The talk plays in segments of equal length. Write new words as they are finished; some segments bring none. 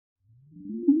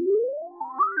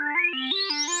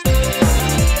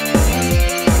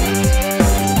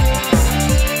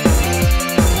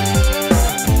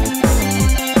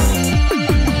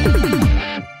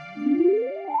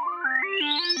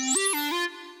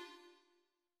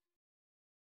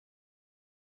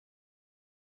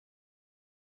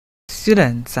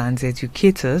Students and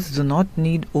educators do not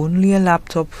need only a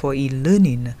laptop for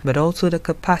e-learning, but also the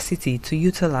capacity to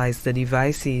utilize the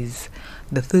devices.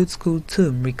 The third school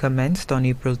term recommenced on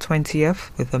April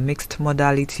 20th with a mixed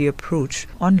modality approach,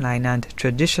 online and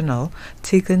traditional,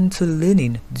 taken to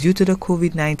learning due to the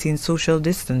COVID-19 social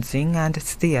distancing and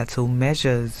stay-at-home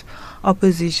measures.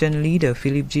 Opposition leader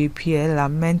Philip J. Pierre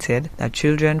lamented that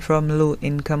children from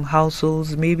low-income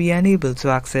households may be unable to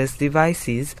access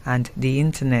devices and the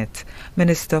internet.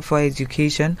 Minister for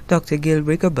Education Dr. Gale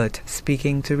Rigobert,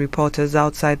 speaking to reporters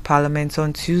outside Parliament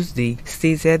on Tuesday,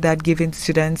 stated that giving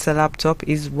students a laptop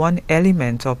is one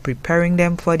element of preparing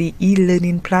them for the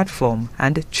e-learning platform,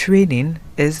 and training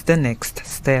is the next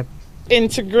step.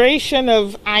 Integration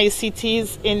of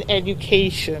ICTs in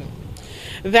education.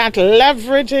 That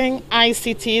leveraging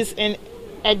ICTs in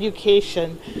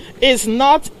education is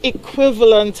not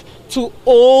equivalent to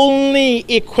only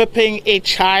equipping a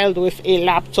child with a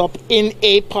laptop in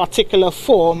a particular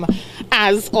form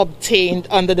as obtained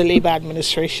under the Labour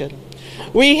administration.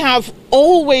 We have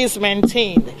always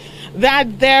maintained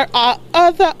that there are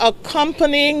other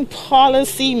accompanying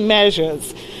policy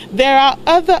measures. There are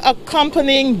other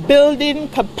accompanying building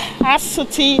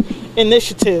capacity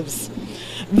initiatives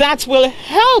that will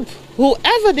help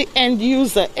whoever the end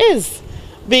user is,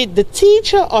 be it the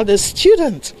teacher or the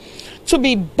student, to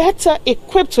be better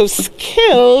equipped with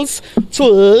skills to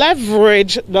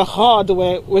leverage the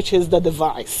hardware, which is the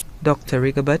device. Dr.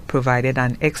 Rigobert provided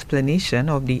an explanation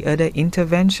of the other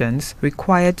interventions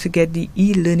required to get the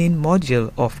e-learning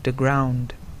module off the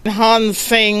ground.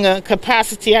 Enhancing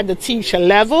capacity at the teacher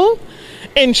level,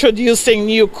 introducing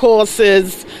new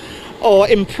courses or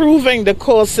improving the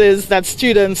courses that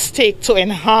students take to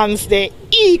enhance their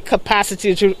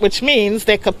e-capacity, which means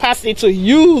their capacity to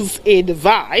use a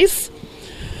device,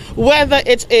 whether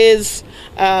it is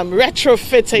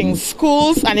retrofitting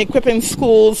schools and equipping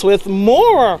schools with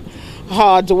more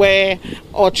hardware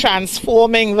or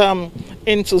transforming them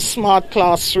into smart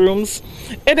classrooms.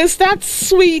 It is that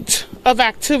suite of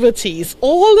activities,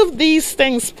 all of these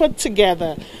things put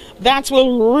together, that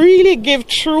will really give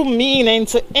true meaning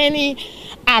to any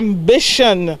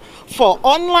ambition for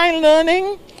online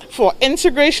learning, for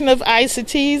integration of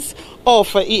ICTs, or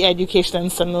for e-education in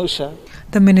St. Lucia.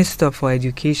 The Minister for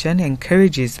Education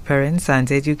encourages parents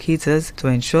and educators to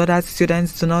ensure that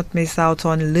students do not miss out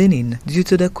on learning due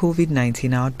to the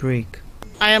COVID-19 outbreak.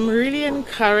 I am really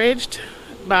encouraged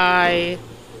by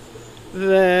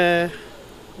the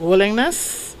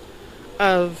willingness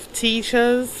of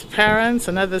teachers, parents,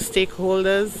 and other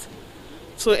stakeholders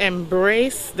to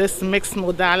embrace this mixed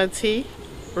modality,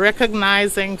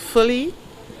 recognizing fully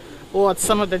what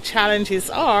some of the challenges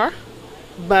are,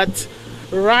 but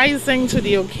rising to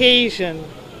the occasion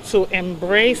to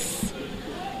embrace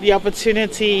the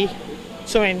opportunity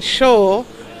to ensure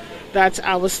that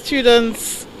our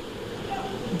students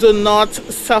do not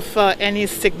suffer any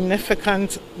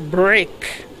significant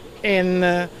break in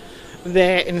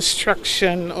their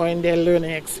instruction or in their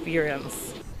learning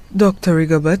experience. Dr.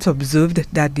 Rigobert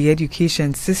observed that the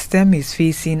education system is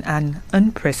facing an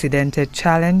unprecedented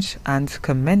challenge and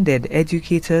commended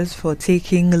educators for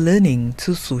taking learning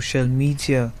to social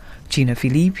media. Gina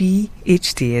Filippi,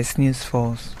 HTS News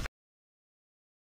Force.